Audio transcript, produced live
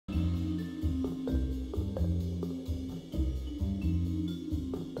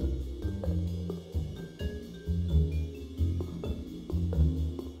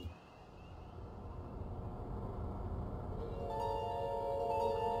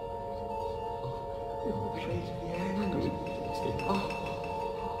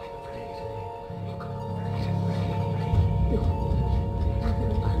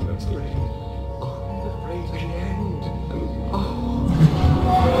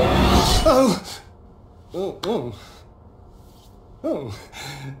Oh,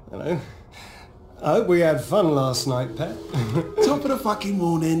 hello. I hope we had fun last night, Pet. Top of the fucking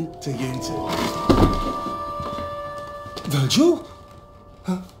morning to you two. Virgil?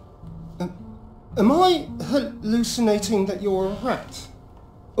 Am I hallucinating that you're a rat?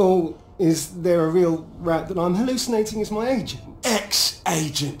 Or is there a real rat that I'm hallucinating as my agent?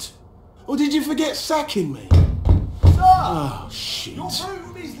 Ex-agent. Or did you forget sacking me? Sir! Oh, shit. Your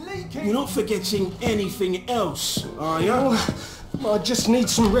room is leaking! You're not forgetting anything else, are you? I just need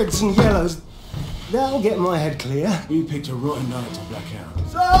some reds and yellows. That'll get my head clear. You picked a rotten night to black out.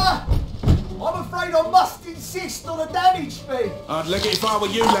 Sir! I'm afraid I must insist on a damage fee! I'd leg it if I were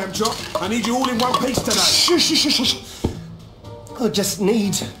you, lamb chop. I need you all in one piece today. Shush. I just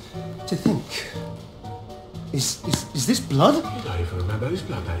need to think. Is this blood? You don't even remember whose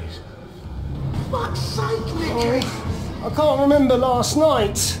blood that is. Fuck's sake, Nicky! I can't remember last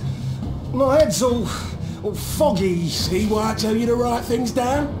night. My head's all foggy. See why I tell you to write things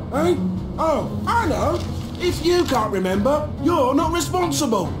down, eh? Oh, I know. If you can't remember, you're not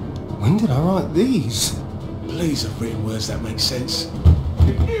responsible. When did I write these? Please have written words that make sense.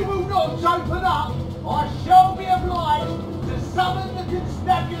 If you will not open up, I shall be obliged to summon the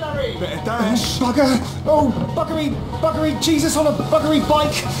constabulary! Better dash. Bugger! Oh, buggery, Jesus on a buggery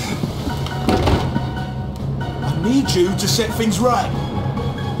bike! I need you to set things right.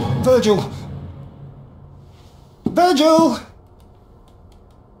 Virgil!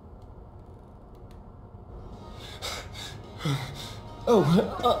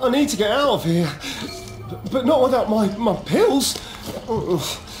 Oh, I need to get out of here. But not without my pills. Oh,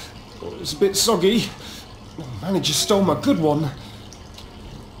 it's a bit soggy. The manager stole my good one.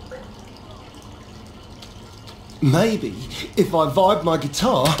 Maybe if I vibe my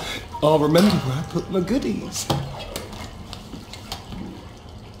guitar, I'll remember where I put my goodies.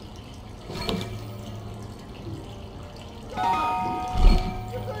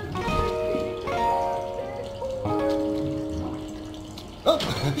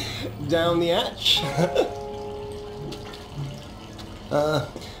 Down the hatch.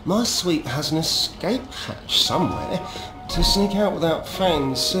 My suite has an escape hatch somewhere to sneak out without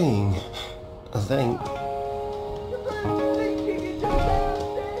fans seeing, I think.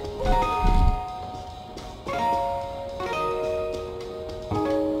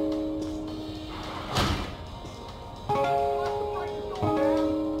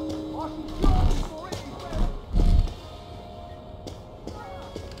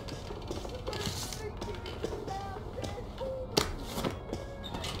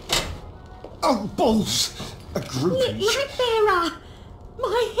 Oh, balls! A groupie. Lightbearer!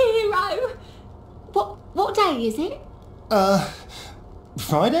 My hero! What day is it?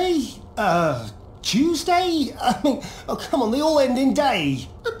 Friday? Tuesday? I mean, oh come on, they all end in day.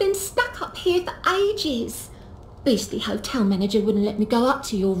 I've been stuck up here for ages. Beastly hotel manager wouldn't let me go up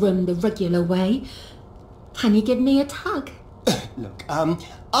to your room the regular way. Can you give me a tug? Look, I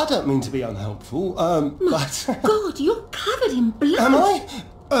don't mean to be unhelpful, but... God, you're covered in blood. Am I?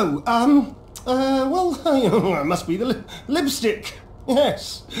 Oh, well, it must be the lipstick.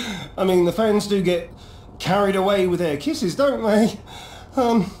 Yes. I mean, the fans do get carried away with their kisses, don't they?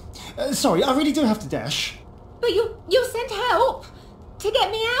 Sorry, I really do have to dash. But you'll send help to get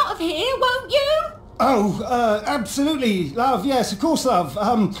me out of here, won't you? Oh, absolutely, love. Yes, of course, love.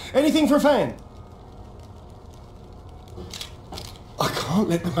 Anything for a fan. I can't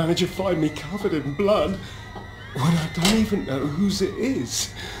let the manager find me covered in blood when I don't even know whose it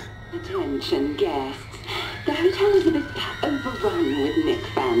is. Attention guests. The hotel is a bit overrun with Nick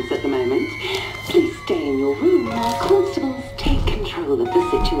fans at the moment. Please stay in your room while constables take control of the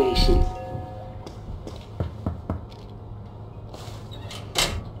situation.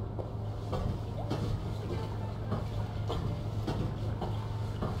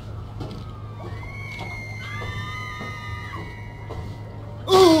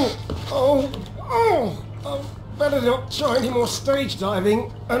 Better not try any more stage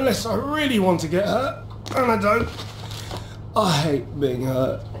diving unless I really want to get hurt, and I don't. I hate being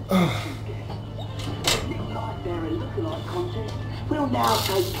hurt. Lightbearer lookalike contest will now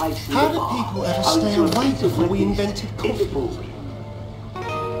take place in How the did bar. people ever stay awake before we invented coffee?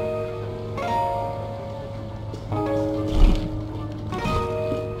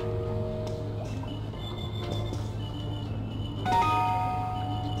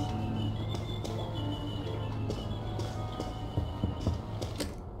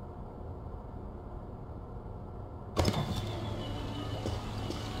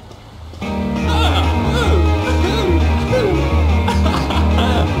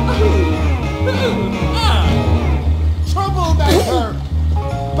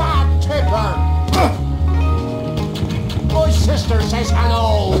 glasses and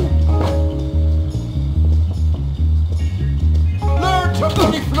all. Learn to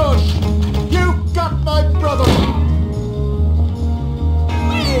bloody flush. You got my brother.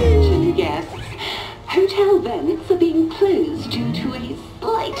 Attention guests. Hotel vents are being closed due to a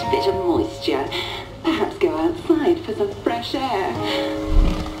slight bit of moisture. Perhaps go outside for some fresh air.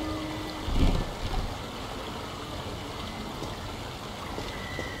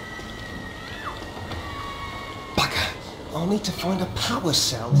 Bugger! I'll need to find a power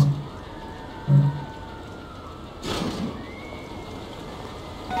cell.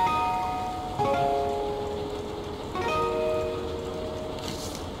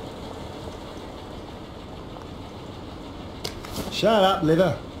 Shut up,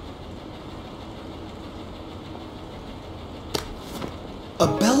 liver. A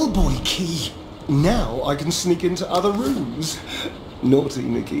bellboy key. Now I can sneak into other rooms. Naughty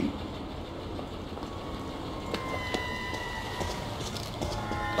Nicky.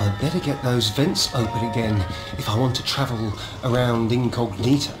 I'd better get those vents open again if I want to travel around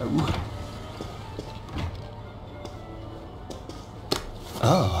incognito.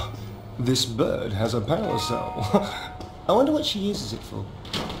 Ah, this bird has a power cell. I wonder what she uses it for.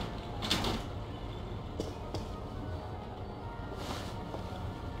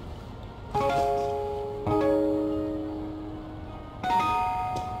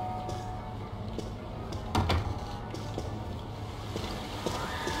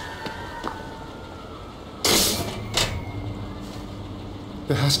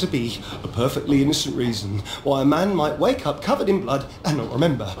 There has to be a perfectly innocent reason why a man might wake up covered in blood and not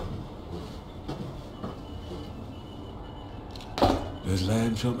remember. Does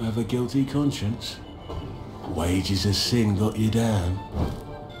Lamb Chop have a guilty conscience? Wages of sin got you down.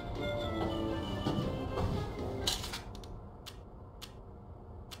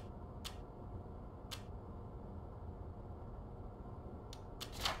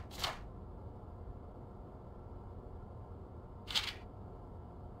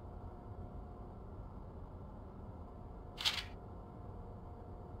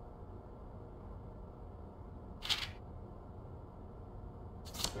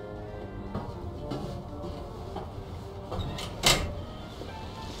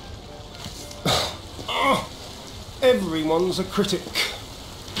 Everyone's a critic,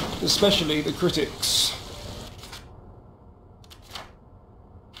 especially the critics.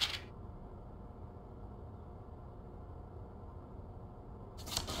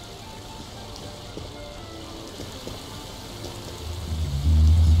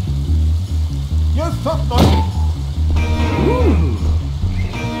 You fuck my...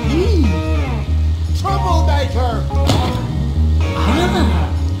 Troublemaker!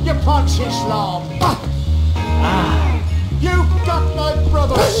 You punchy slob! You got my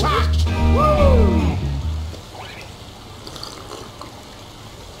brother sacked! Woo!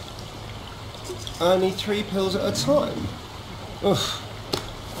 Only 3 pills at a time. Ugh.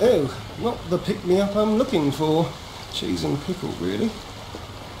 Ew, not the pick-me-up I'm looking for. Cheese and pickle, really.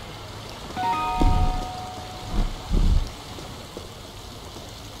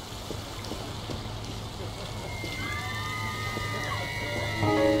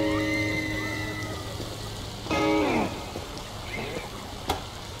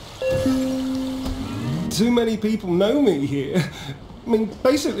 Too many people know me here. I mean,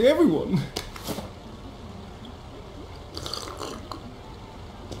 basically everyone.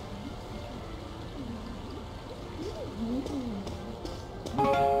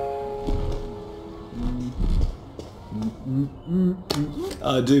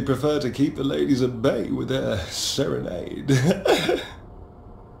 I do prefer to keep the ladies at bay with their serenade.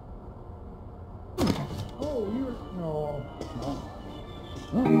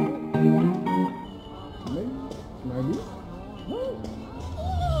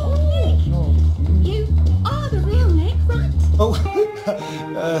 You are the real Nick, right? Oh,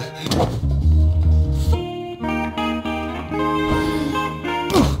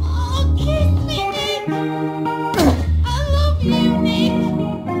 Oh, kiss me, Nick! I love you, Nick!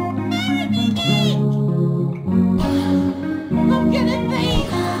 Marry me, Nick! I'm gonna be!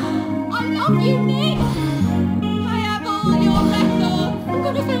 I love you, Nick! I have all your records! I've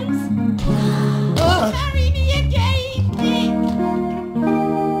got a fence!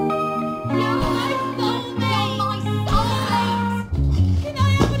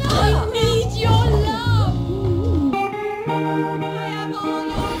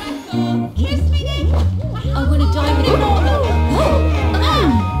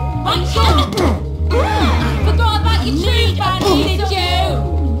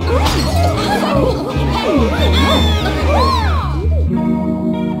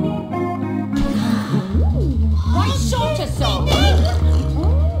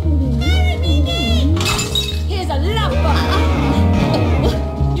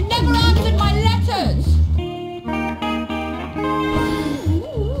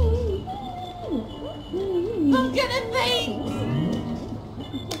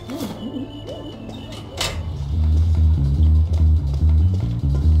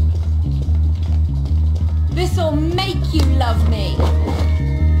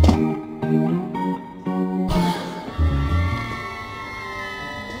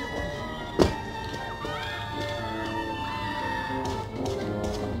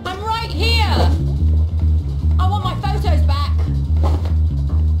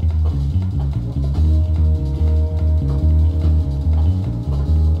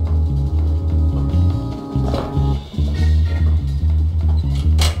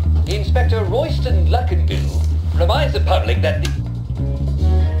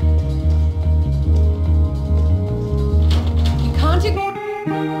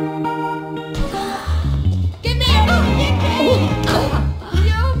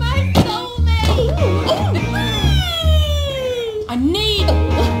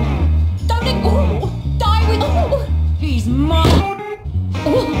 Don't let go! Die with... Oh, he's mine!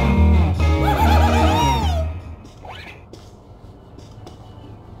 Oh.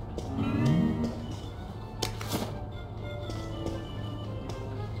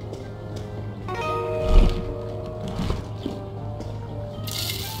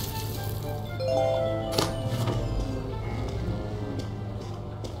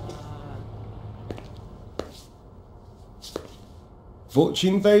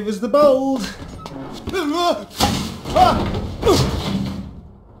 Fortune favours the bold.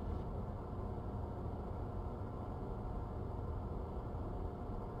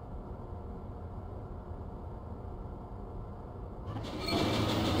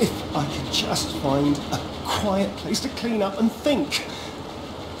 If I could just find a quiet place to clean up and think.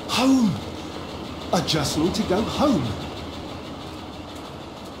 Home. I just need to go home.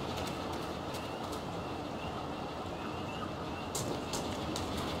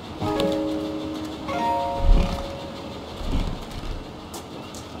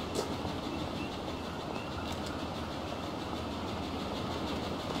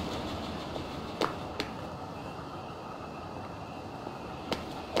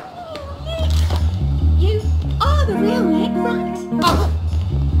 You are the real Nick, right?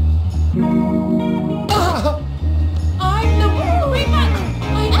 I'm the woman!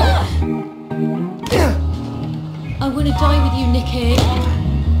 I want to die with you, Nicky.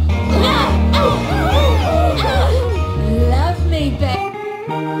 Love me, babe.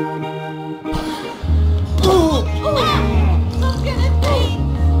 I'm gonna be.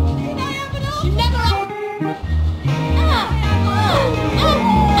 Can I have it all? You never have.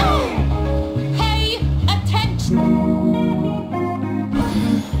 Pay attention.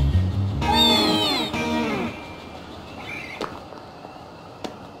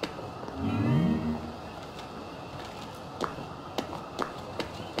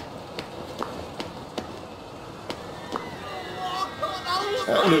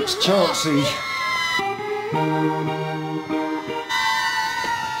 That looks chancy.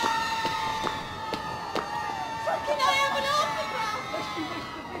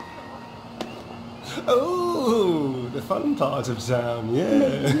 Oh, the fun part of town,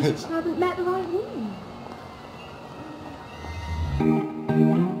 yes. I haven't met the right woman.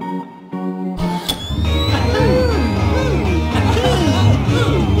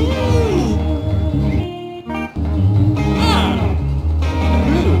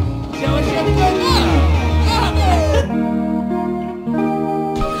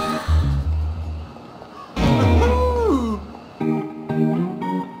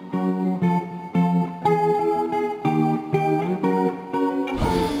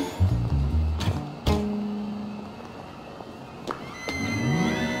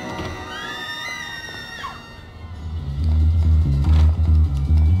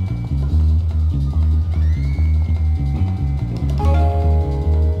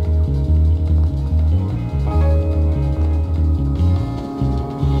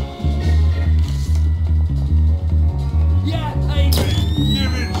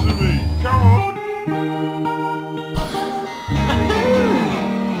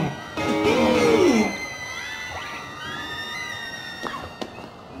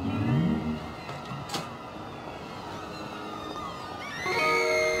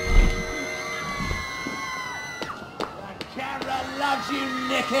 Loves you,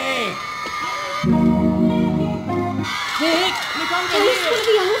 Nicky! Nick! Look over here! Is this one of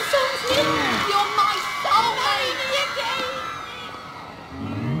the old songs, Nick? You're my soulmate, Nicky!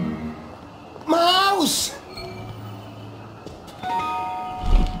 Mouse!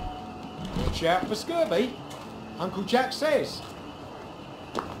 Watch out for scurvy, Uncle Jack says.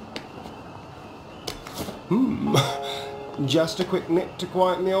 Just a quick nip to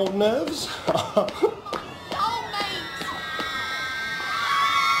quieten the old nerves.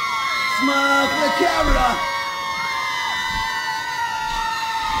 Smile for the camera!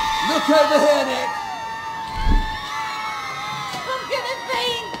 Look over here, Nick! I'm gonna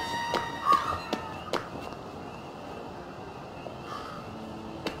faint!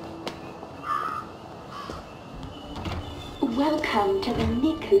 Welcome to the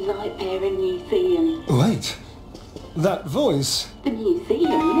Nick Lightbearer Museum. Wait, that voice. The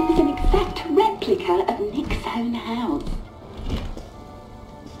museum is an exact replica of Nick's own house.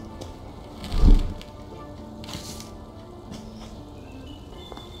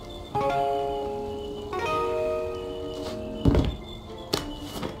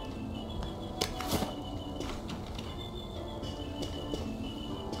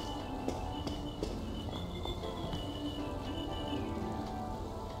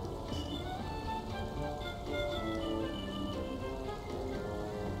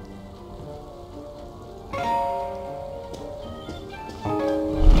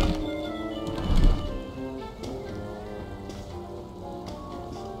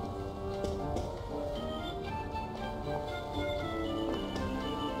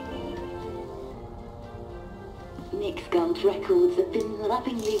 Nick's gold records have been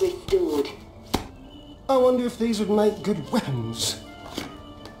lovingly restored. I wonder if these would make good weapons.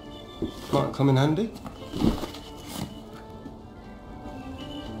 Might come in handy.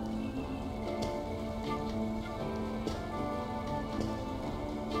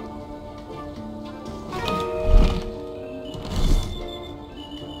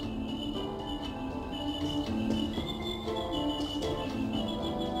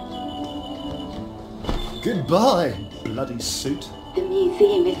 Goodbye, bloody suit. The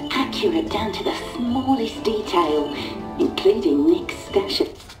museum is accurate down to the smallest detail, including Nick's stash of...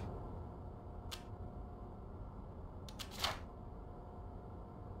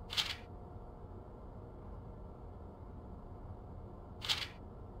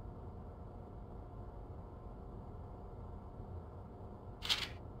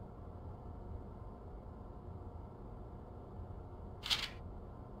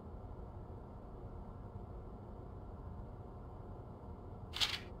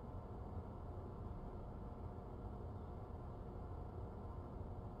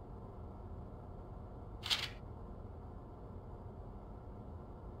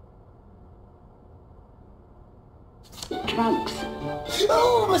 drugs.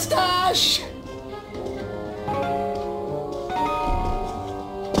 Oh, moustache!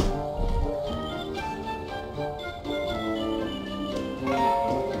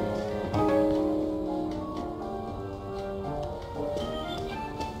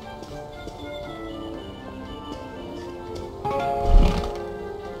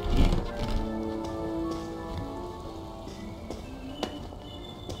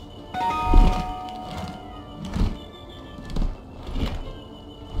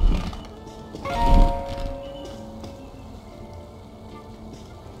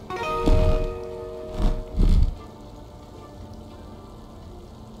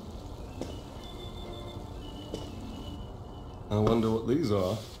 I wonder what these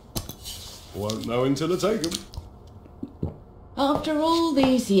are. Won't know until I take them. After all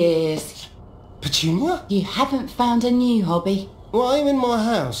these years, Petunia? you haven't found a new hobby. Well, I'm in my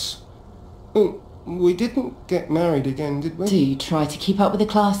house. Oh, we didn't get married again, did we? Do you try to keep up with the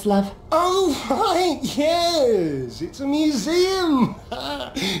class, love? Oh, right, yes. It's a museum.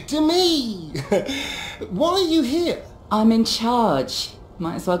 To me. Why are you here? I'm in charge.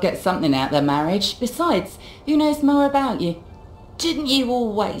 Might as well get something out of the marriage. Besides, who knows more about you? Didn't you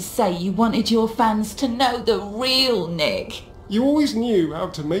always say you wanted your fans to know the real Nick? You always knew how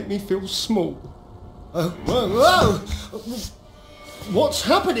to make me feel small. Oh, whoa, whoa! What's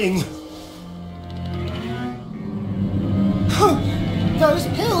happening? Those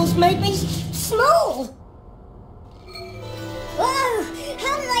pills made me small. Whoa!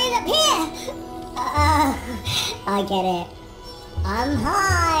 How did I end up here? I get it. I'm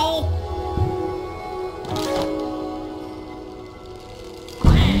high.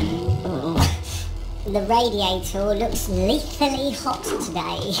 The radiator looks lethally hot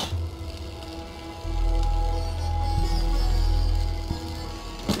today.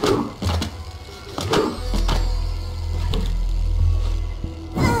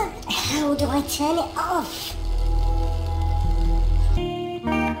 How do I turn it off?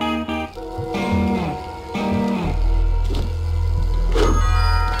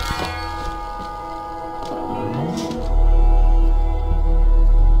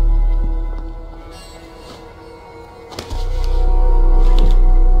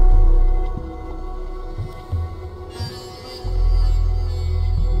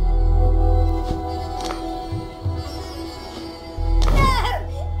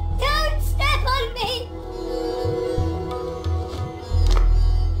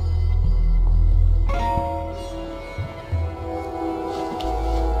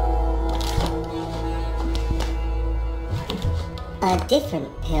 A different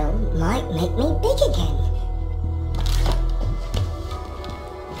pill might make me big again.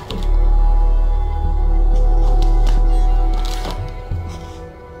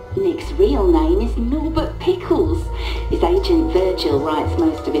 Nick's real name is Norbert Pickles. His agent Virgil writes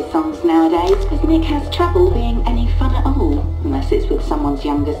most of his songs nowadays because Nick has trouble being any fun at all, unless it's with someone's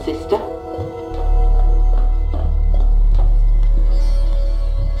younger sister.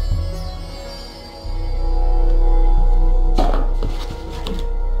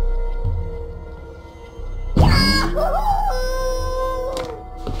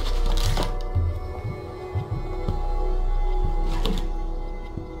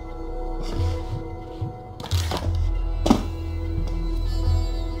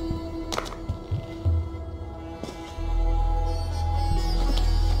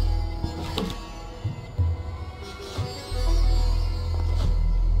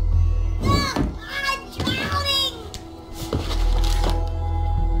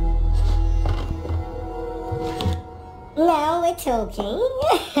 talking.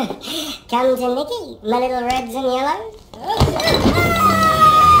 Come to Nicky, my little reds and yellows.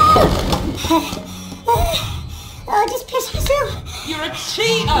 Oh, I just pissed myself. You're a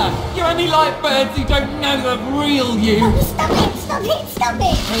cheater! You're only like birds who don't know the real you. Oh, stop it, stop it, stop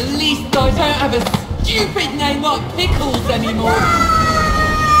it. At least I don't have a stupid name like Pickles anymore.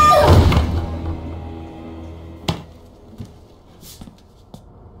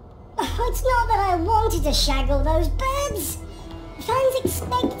 Oh, it's not that I wanted to shag all those birds. Fans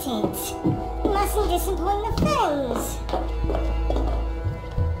expect it. You mustn't disappoint the fans.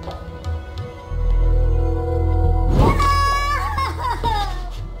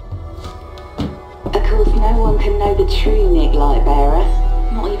 Of course, no one can know the true Nick Lightbearer.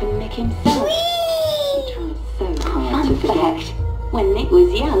 Not even Nick himself. He tried so hard to forget. When Nick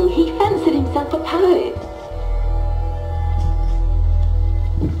was young, he fancied himself a poet.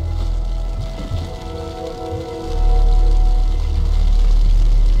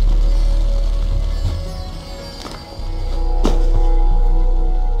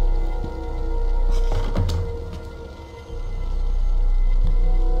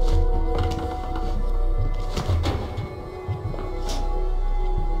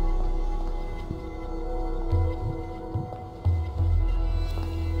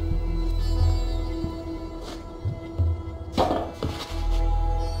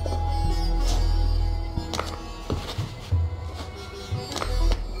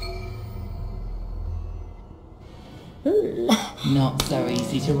 Not so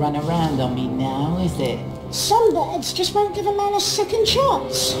easy to run around on me now, is it? Some birds just won't give a man a second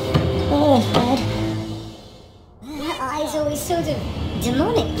chance. Oh, Fred. That eye's always sort of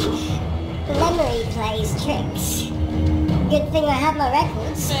demonic. Memory plays tricks. Good thing I have my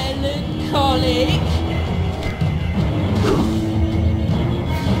records. Melancholic.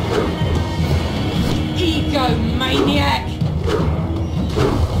 Egomaniac.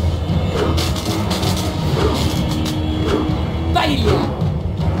 Failure.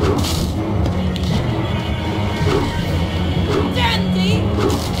 Dandy.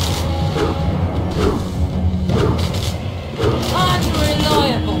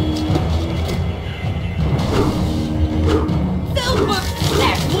 Unreliable.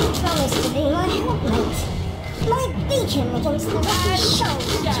 Self-obsessed. You promised to be my helpmate. My beacon against the rocky show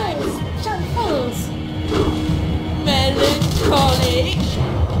things. Melancholic.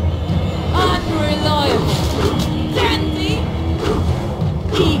 Unreliable. Dandy.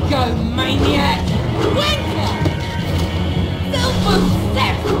 Egomaniac. Wanker.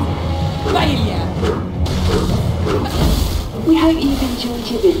 Self-obsessed. Failure. We hope you've enjoyed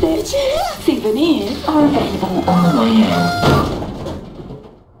your visit. Souvenirs are available on the way out.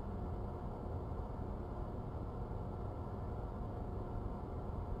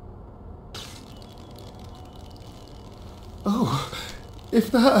 Oh, if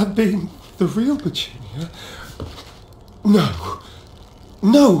that had been the real Petunia...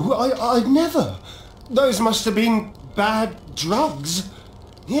 No, I'd never. Those must have been bad drugs.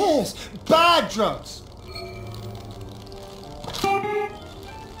 Yes, bad drugs.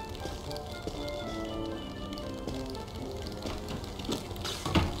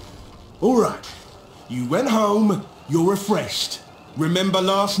 All right. You went home, you're refreshed. Remember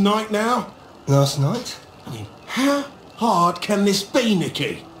last night now? Last night? I mean, how hard can this be,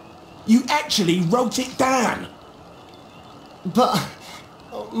 Nicky? You actually wrote it down. But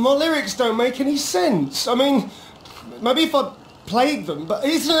my lyrics don't make any sense. I mean, maybe if I played them, but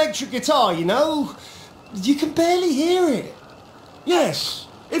it's an electric guitar, you know? You can barely hear it. Yes,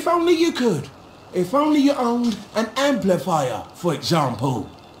 if only you could. If only you owned an amplifier, for example.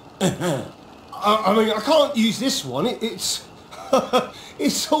 I mean, I can't use this one. It's...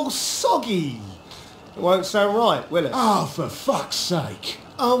 it's all soggy. It won't sound right, will it? Oh, for fuck's sake.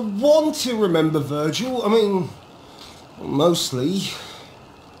 I want to remember Virgil. I mean, mostly.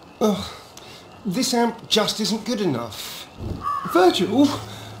 This amp just isn't good enough. Virgil?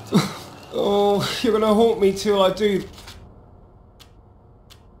 Oh, you're gonna haunt me till I do.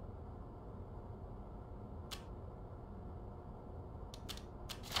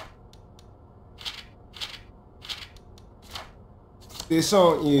 This,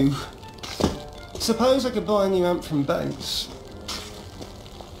 aren't you? Suppose I could buy a new amp from Banks.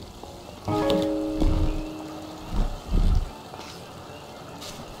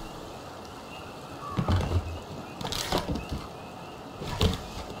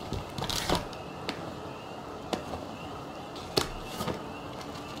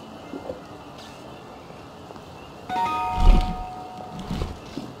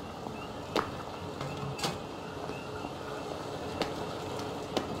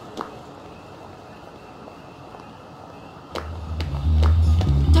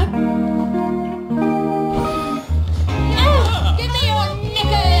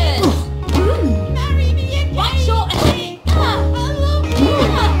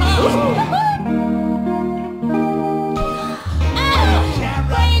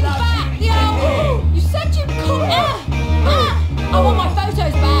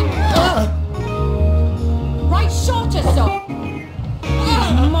 to stop.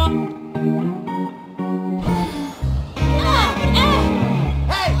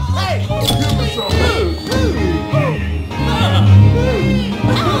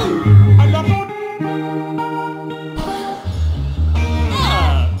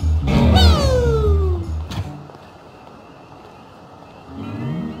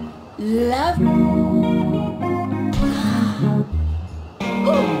 Love.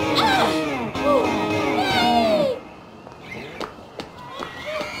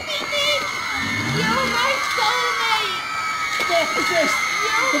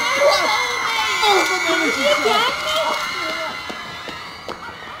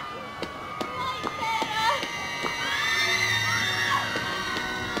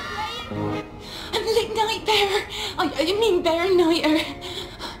 Lightbearer! I mean Bear Nighter.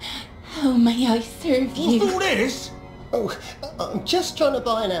 How may I serve you? What's all this? Oh, I'm just trying to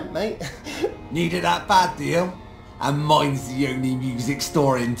buy an amp, mate. Needed that bad deal? And mine's the only music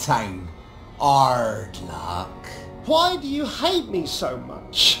store in town. Hard luck. Why do you hate me so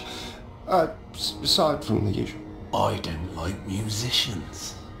much? Aside from the usual. I don't like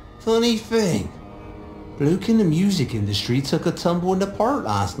musicians. Funny thing, bloke in the music industry took a tumble in the park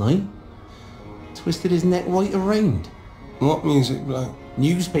last night. Twisted his neck right around. What music, bloke?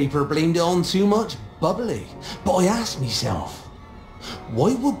 Newspaper blamed it on too much bubbly. But I asked myself,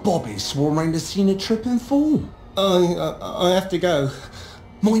 why would Bobby swarm around the scene of trip and fall? I have to go.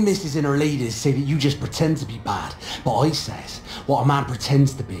 My missus and her ladies say that you just pretend to be bad, but I says what a man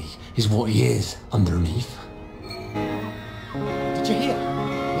pretends to be is what he is underneath. Did you hear?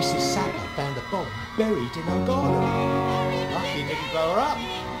 Mrs. Sattler found a bomb buried in her garden. Lucky didn't blow her up.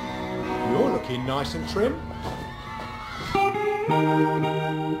 You're looking nice and trim.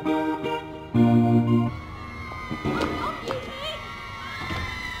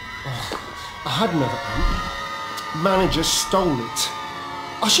 I had another amp. Manager stole it.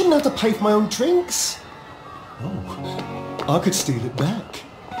 I shouldn't have to pay for my own drinks. Oh, I could steal it back.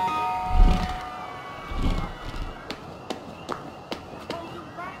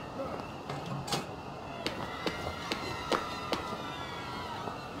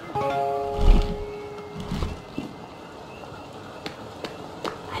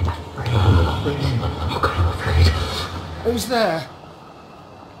 Who's there?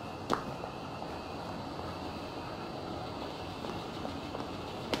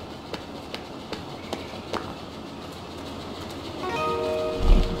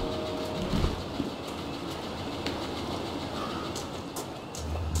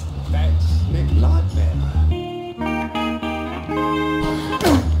 That's Nick Lightbearer.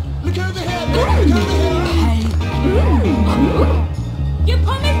 Look over here! Look over here! You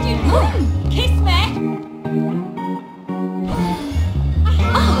promised you'd kiss me.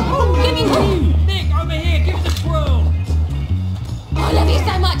 Give me one. Nick, over here, give us a twirl. I love you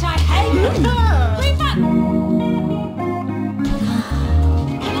so much, I hate you. Bring back.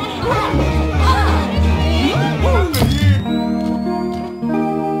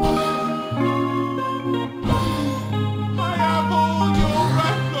 I have all your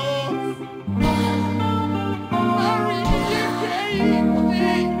records! Harry, you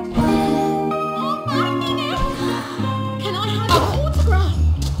Oh, my minute. Can I have your autograph?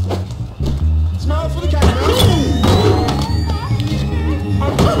 Smile for the camera!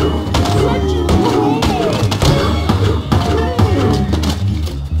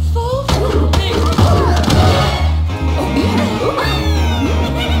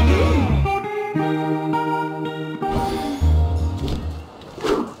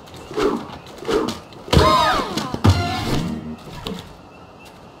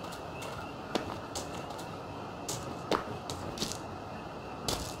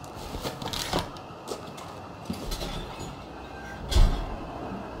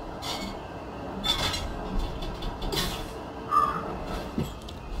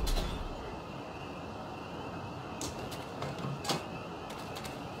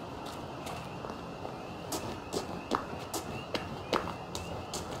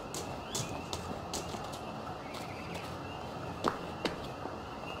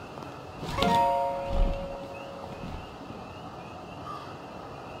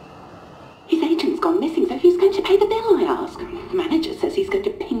 His agent's gone missing, so who's going to pay the bill, I ask? The manager says he's going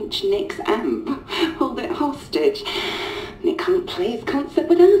to pinch Nick's amp, hold it hostage. Nick can't play his concert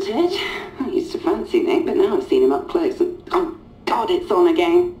without it. I used to fancy Nick, but now I've seen him up close and, oh God, it's on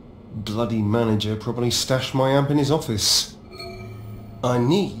again. Bloody manager probably stashed my amp in his office. I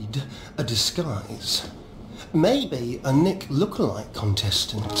need a disguise. Maybe a Nick lookalike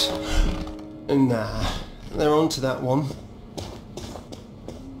contestant. Nah, they're on to that one.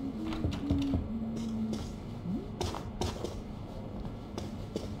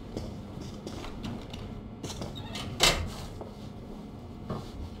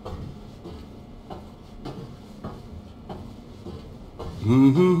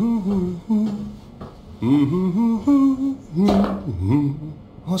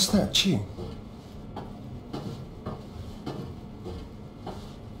 What's that tune?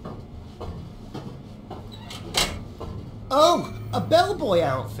 Oh, a bellboy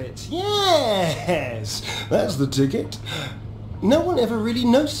outfit. Yes, that's the ticket. No one ever really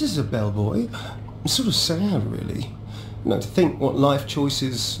notices a bellboy. It's sort of sad, really. To think what life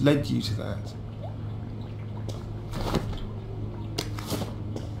choices led you to that.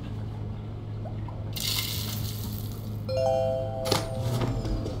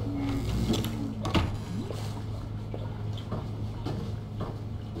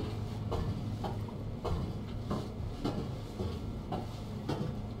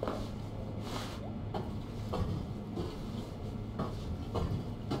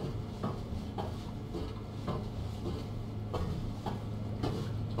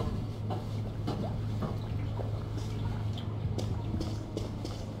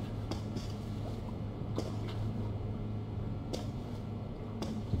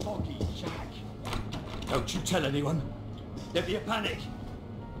 Don't you tell anyone. There'll be a panic.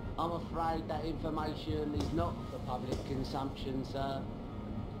 I'm afraid that information is not for public consumption, sir.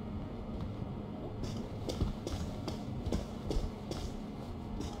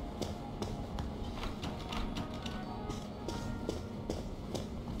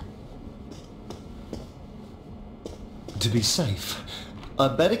 To be safe,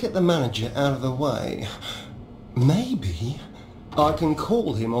 I'd better get the manager out of the way. Maybe I can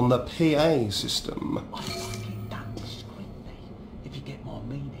call him on the PA system. I like it done discreetly. If you get my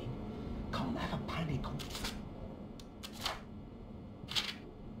meaning, can't have a panic on.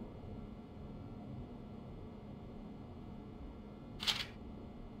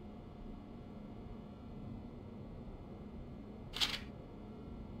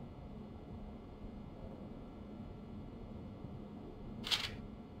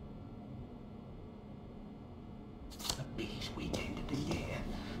 The biggest weekend of the year.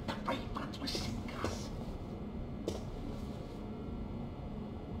 The refunds will sink us.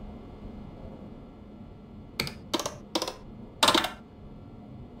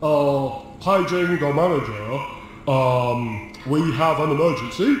 Paging the manager. We have an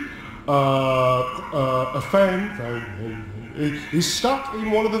emergency. A fan is stuck in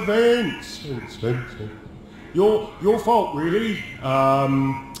one of the vents. Your fault, really.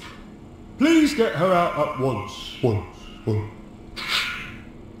 Please get her out at once.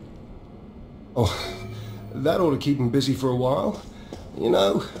 Oh, that ought to keep him busy for a while.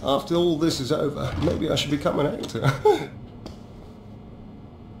 After all this is over, maybe I should become an actor.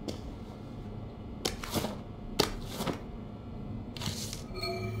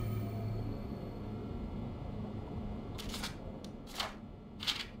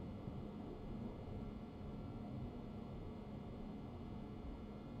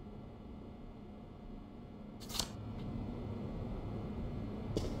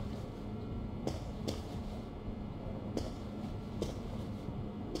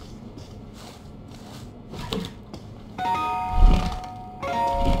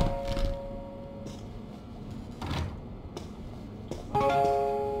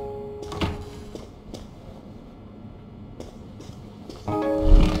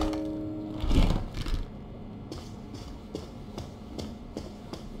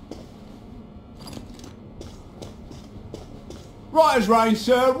 Right as rain,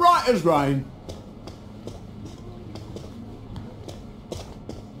 sir, right as rain.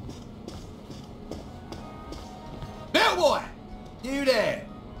 Bellboy! You there?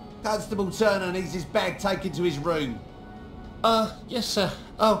 Constable Turner needs his bag taken to his room. Yes, sir.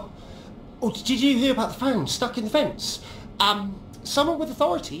 Oh, did you hear about the phone stuck in the fence? Someone with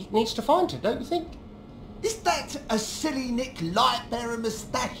authority needs to find her, don't you think? Is that a silly Nick Lightbearer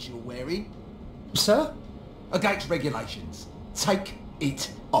moustache you're wearing? Sir? Against regulations. Take it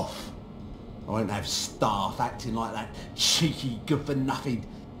off. I won't have staff acting like that cheeky good-for-nothing.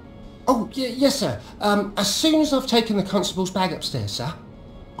 Oh, yes, sir. As soon as I've taken the constable's bag upstairs, sir.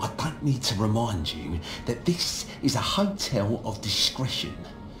 I don't need to remind you that this is a hotel of discretion.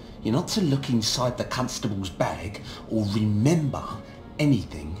 You're not to look inside the constable's bag or remember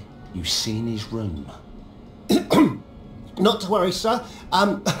anything you see in his room. Not to worry, sir.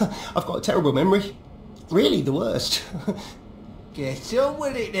 I've got a terrible memory. Really the worst. Get on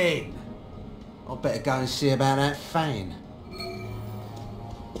with it then. I'd better go and see about that fan.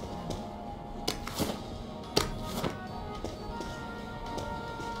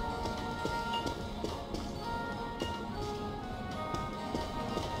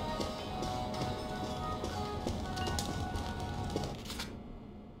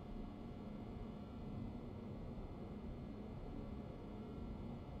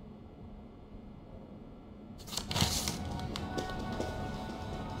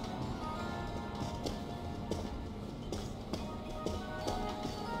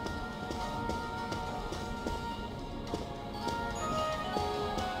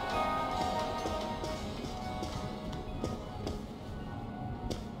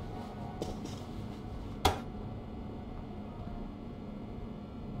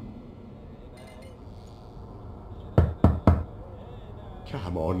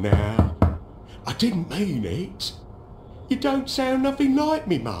 Come on now. I didn't mean it. You don't sound nothing like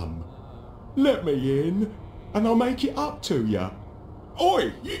me, Mum. Let me in, and I'll make it up to you.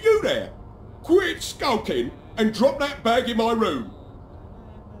 Oi, you there! Quit skulking and drop that bag in my room.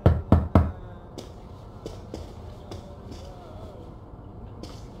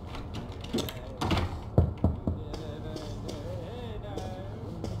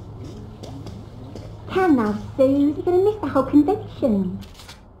 Come now, Sue, you're going to miss the whole convention.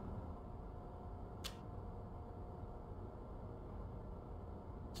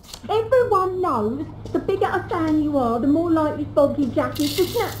 Everyone knows the bigger a fan you are, the more likely Foggy Jack is to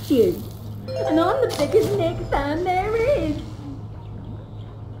snatch you. And I'm the biggest Nick fan there is.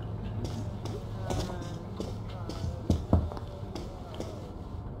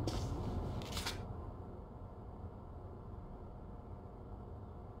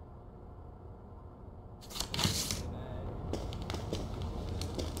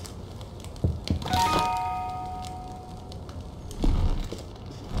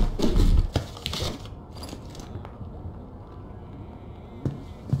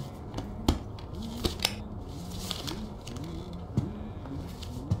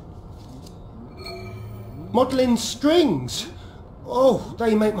 Modelling strings. Oh,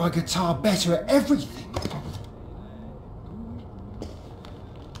 they make my guitar better at everything.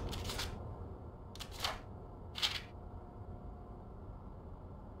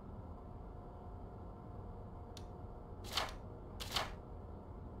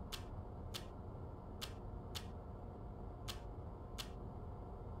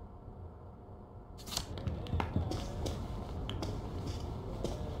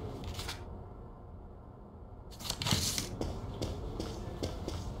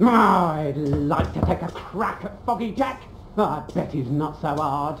 I'd like to take a crack at Foggy Jack. I bet he's not so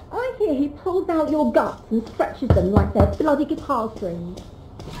hard. I hear he pulls out your guts and stretches them like they're bloody guitar strings.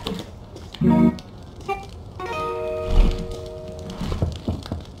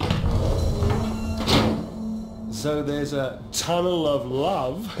 So there's a tunnel of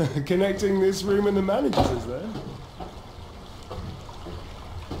love connecting this room and the manager's, is there?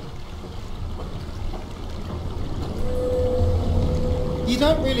 You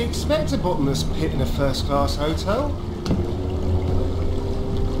don't really expect a bottomless pit in a first-class hotel.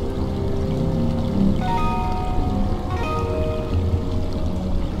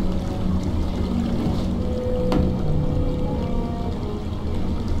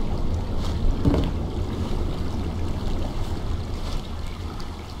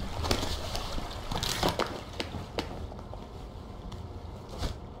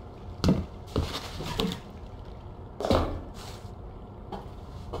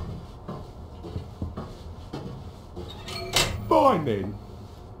 Fine then.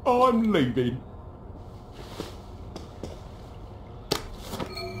 I'm leaving.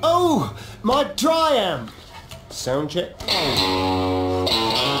 Oh, my dry amp. Sound check.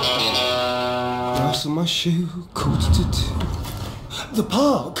 Grass on my shoe, 1:45. The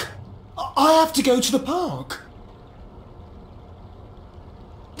park. I have to go to the park.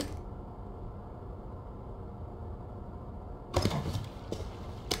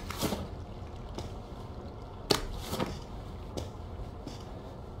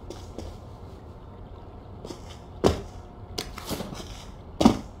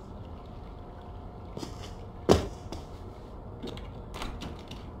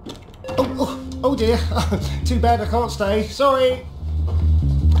 Oh dear, too bad I can't stay, sorry.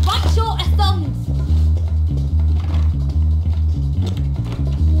 Right short of thumbs.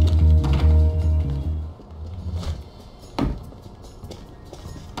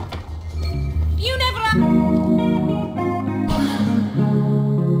 You never have...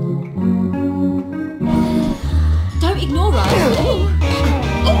 Don't ignore us.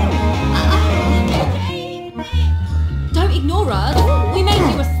 Don't ignore us. We made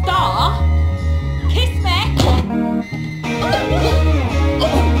you a star. Kiss me!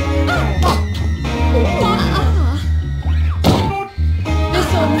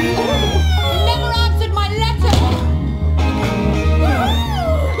 Listen, you never answered my letter!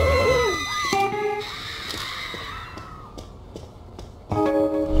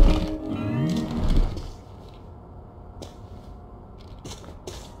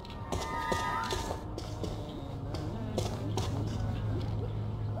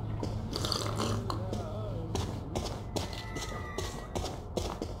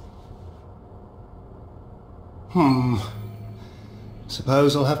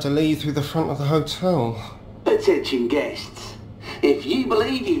 Suppose I'll have to leave through the front of the hotel. Attention guests. If you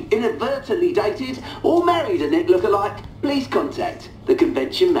believe you've inadvertently dated or married a Nick lookalike, please contact the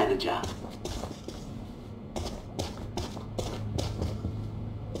convention manager.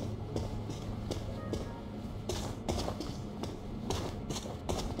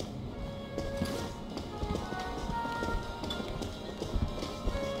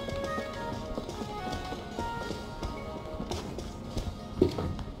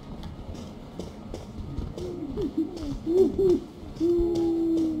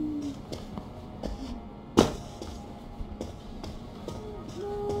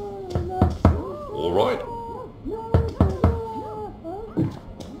 All right. Oh,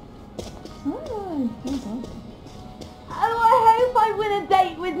 I hope I win a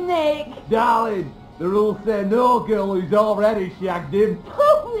date with Nick. Darling, the rules say no girl who's already shagged him. Who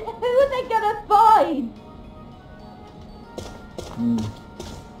are they gonna find?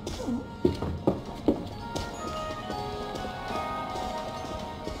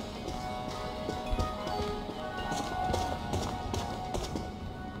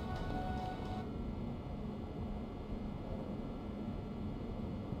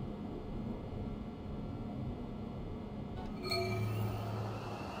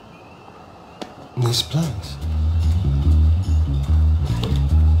 This place.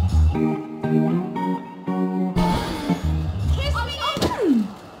 Kiss me!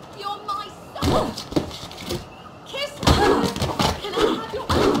 You're my son! Kiss me! Can I have your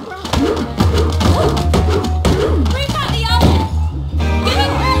autograph? Bring back the oven! Give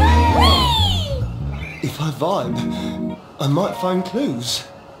it! Whee! If I vibe, I might find clues.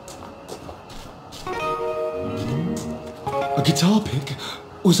 A guitar pick?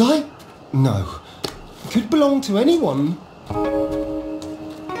 Was I? No. Could belong to anyone.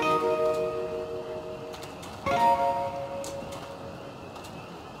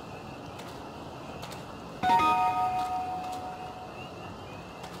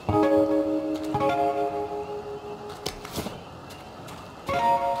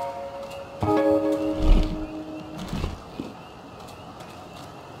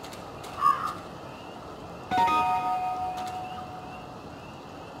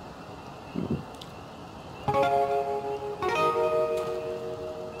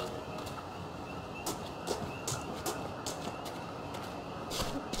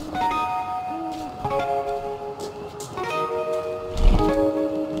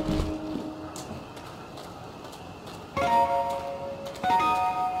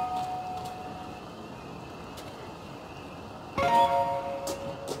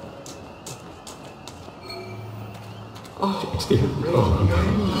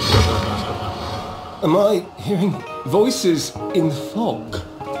 Am I hearing voices in the fog?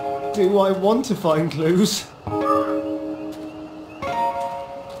 Do I want to find clues?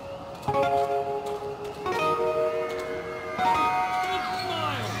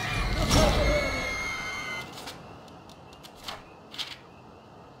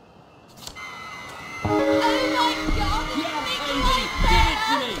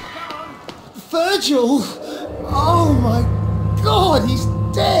 Virgil! Oh my God, he's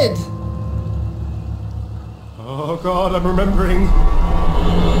dead! Oh God, I'm remembering.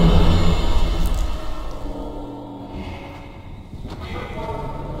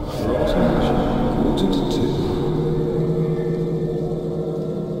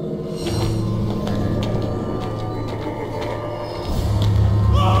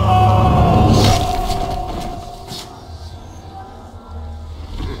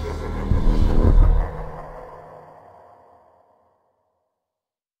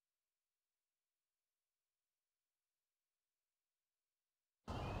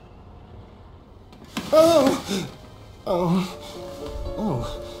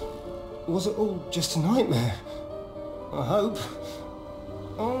 Was it all just a nightmare? I hope.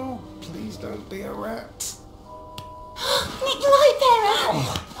 Oh, please don't be a rat. Nick Lightbearer!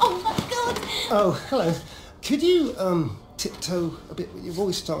 Oh my God! Oh, hello. Could you, tiptoe a bit with your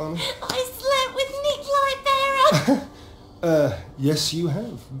voice, darling? I slept with Nick Lightbearer! Yes you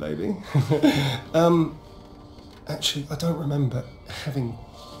have, baby. Actually, I don't remember having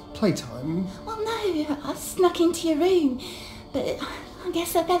playtime. Well, no, I snuck into your room, but I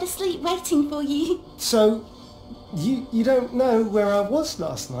guess I fell asleep waiting for you. So, you don't know where I was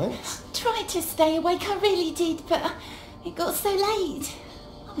last night? Tried to stay awake, I really did, but it got so late.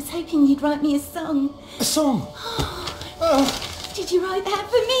 I was hoping you'd write me a song. A song? Oh, did you write that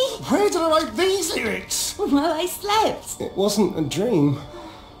for me? Where did I write these lyrics? While I slept. It wasn't a dream.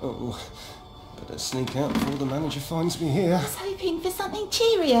 Oh, better sneak out before the manager finds me here. I was hoping for something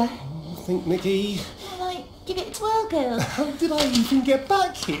cheerier. Think, Nicky. Like, give it a twirl, girl. How did I even get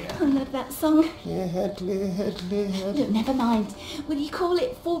back here? I love that song. Clear head, clear head, clear head. Look, never mind. Will you call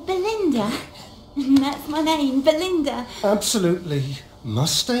it for Belinda? That's my name, Belinda. Absolutely.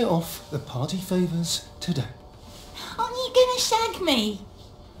 Must stay off the party favours today. Aren't you gonna shag me?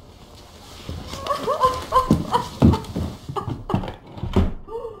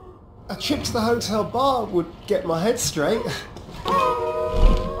 A trip to the hotel bar would get my head straight.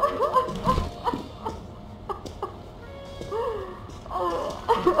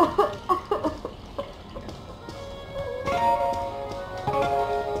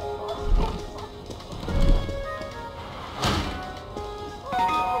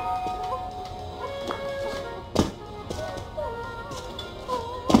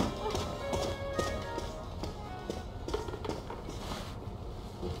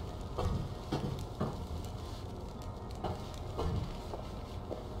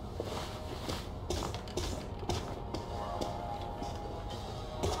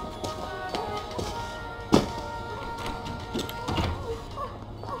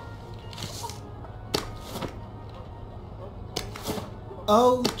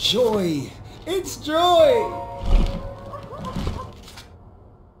 Oh, joy! It's joy!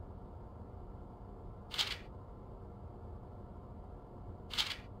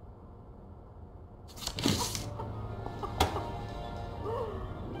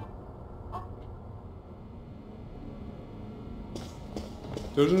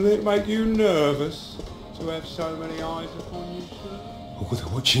 Doesn't it make you nervous to have so many eyes upon you, sir? Oh,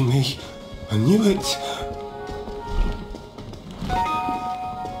 they're watching me. I knew it.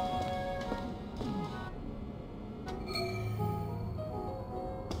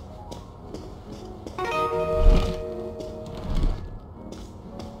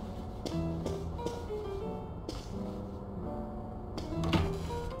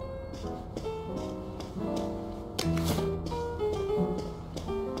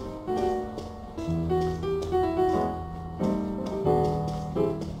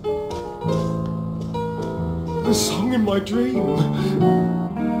 The song in my dream.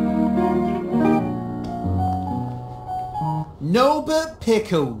 Norbert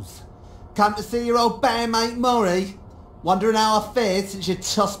Pickles. Come to see your old bandmate Maury? Wondering how I fared since you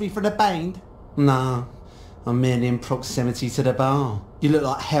tossed me from the band? No, I'm merely in proximity to the bar. You look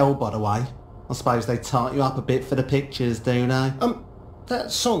like hell, by the way. I suppose they tart you up a bit for the pictures, do they?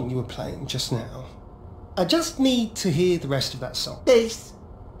 That song you were playing just now. I just need to hear the rest of that song. This?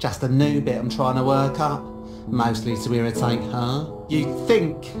 Just a new bit I'm trying to work up. Mostly to irritate her. You'd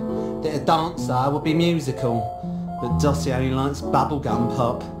think that a dancer would be musical, but Dottie only likes bubblegum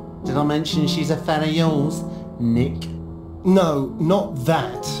pop. Did I mention she's a fan of yours, Nick? No, not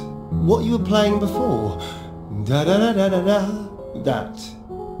that. What you were playing before. Da da da da da da. That.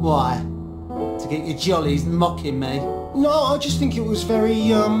 Why? To get your jollies mocking me? No, I just think it was very,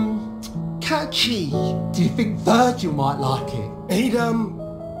 catchy. Do you think Virgil might like it? He'd,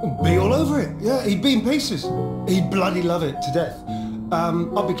 be all over it. Yeah, he'd be in pieces. He'd bloody love it to death.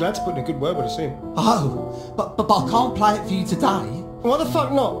 I'll be glad to put in a good word when I see him. Oh, but I can't play it for you today. Why the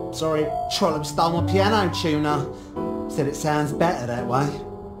fuck not? Sorry. Trollop stole my piano tuner. Said it sounds better that way.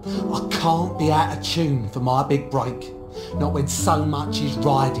 I can't be out of tune for my big break. Not when so much is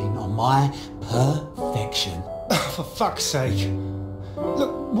riding on my perfection. For fuck's sake.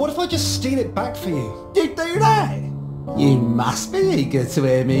 Look, what if I just steal it back for you? You do that? You must be eager to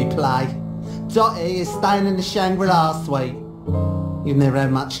hear me play. Dottie is staying in the Shangri-La suite. You've never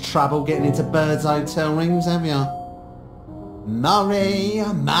had much trouble getting into Bird's hotel rooms, have you? Maury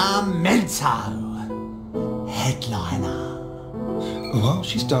Memento, headliner. While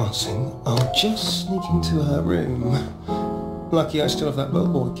she's dancing, I'll just sneak into her room. Lucky I still have that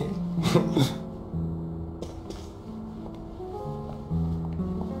bellboy key.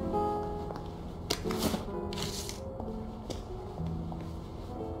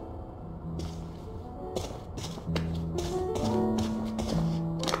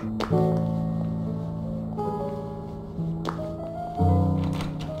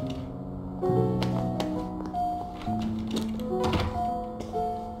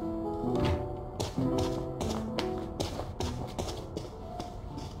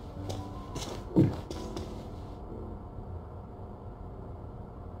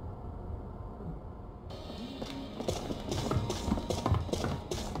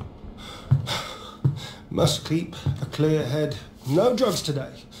 Must keep a clear head. No drugs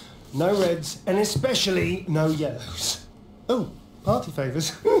today. No reds, and especially no yellows. Oh, party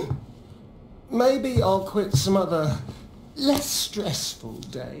favours. Maybe I'll quit some other, less stressful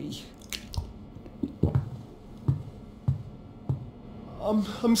day.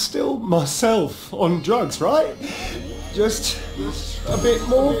 I'm still myself on drugs, right? Just a bit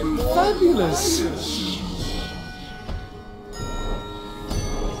more fabulous.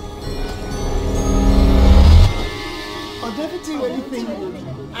 I'd never do anything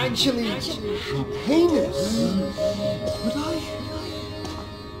actually heinous, would I?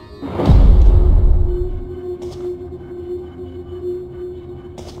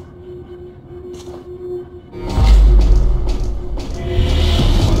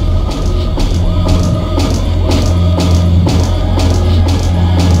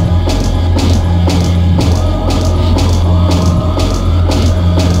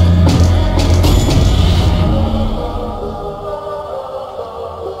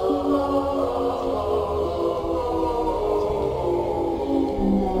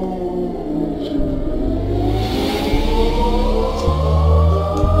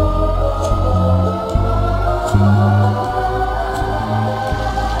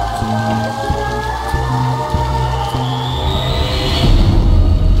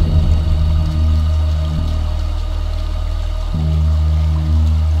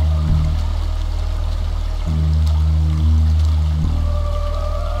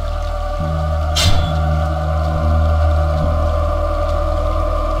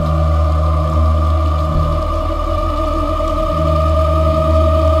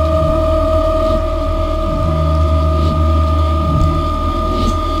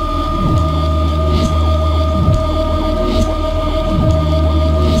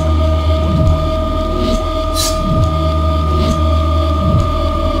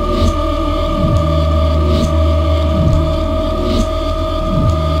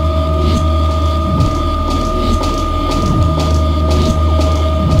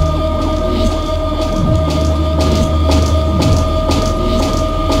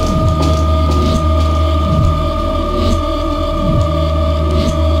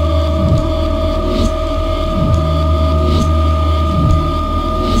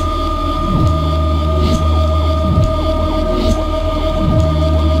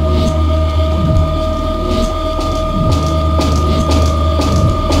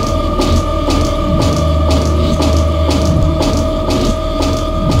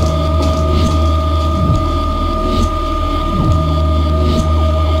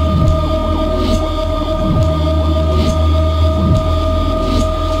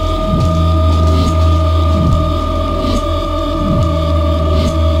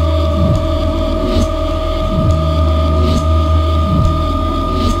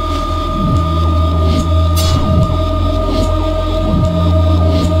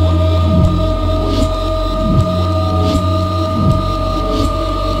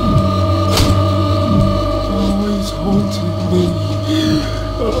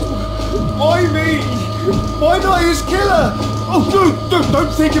 Why not use killer? Oh,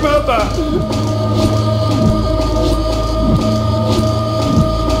 don't think about that.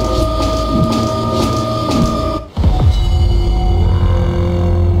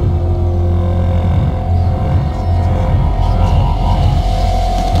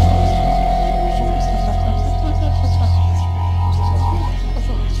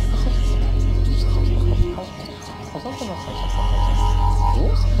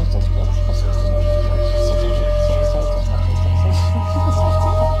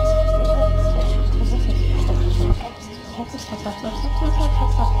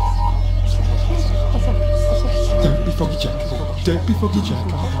 Don't be Foggy Jack. Don't be Foggy Jack.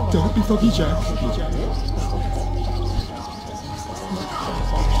 Don't be Foggy Jack.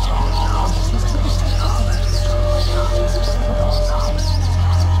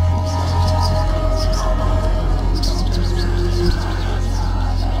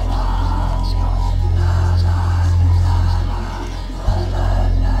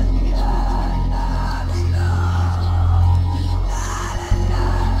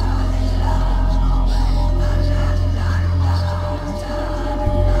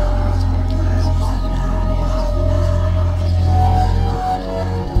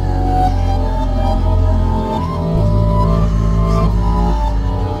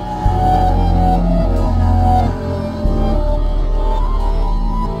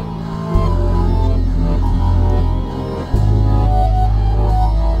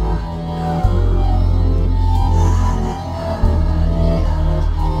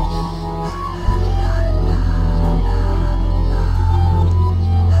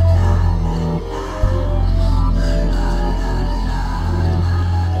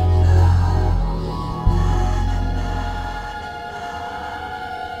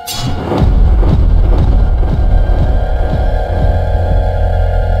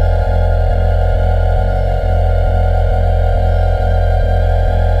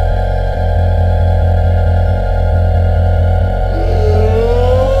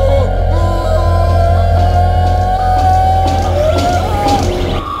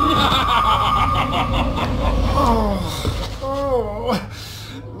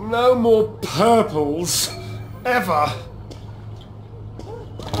 No more purples. Ever.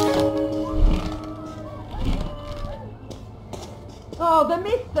 Oh, the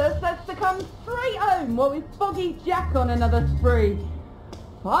mister says to come straight home, what with Foggy Jack on another spree.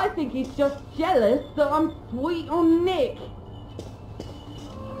 I think he's just jealous that I'm sweet on Nick.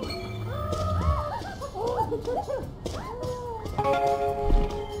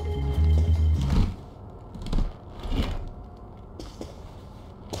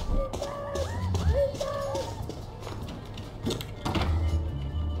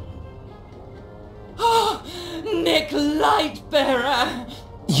 Nick Lightbearer!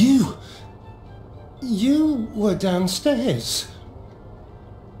 You were downstairs.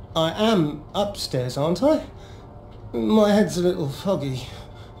 I am upstairs, aren't I? My head's a little foggy.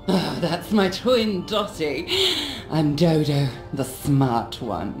 Oh, that's my twin Dottie. I'm Dodo, the smart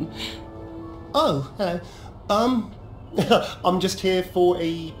one. Oh, hello. I'm just here for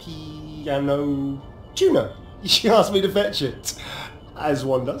a piano tuner. She asked me to fetch it, as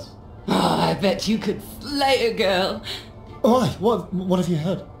one does. Oh, I bet you could slay a girl. Why? What have you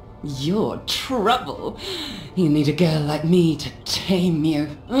heard? You're trouble. You need a girl like me to tame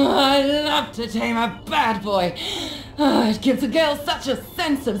you. Oh, I love to tame a bad boy. Oh, it gives a girl such a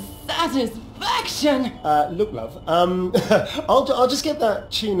sense of satisfaction. Look, love, I'll just get that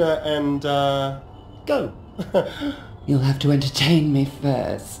tuner and, go. You'll have to entertain me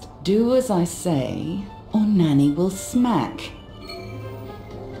first. Do as I say, or Nanny will smack.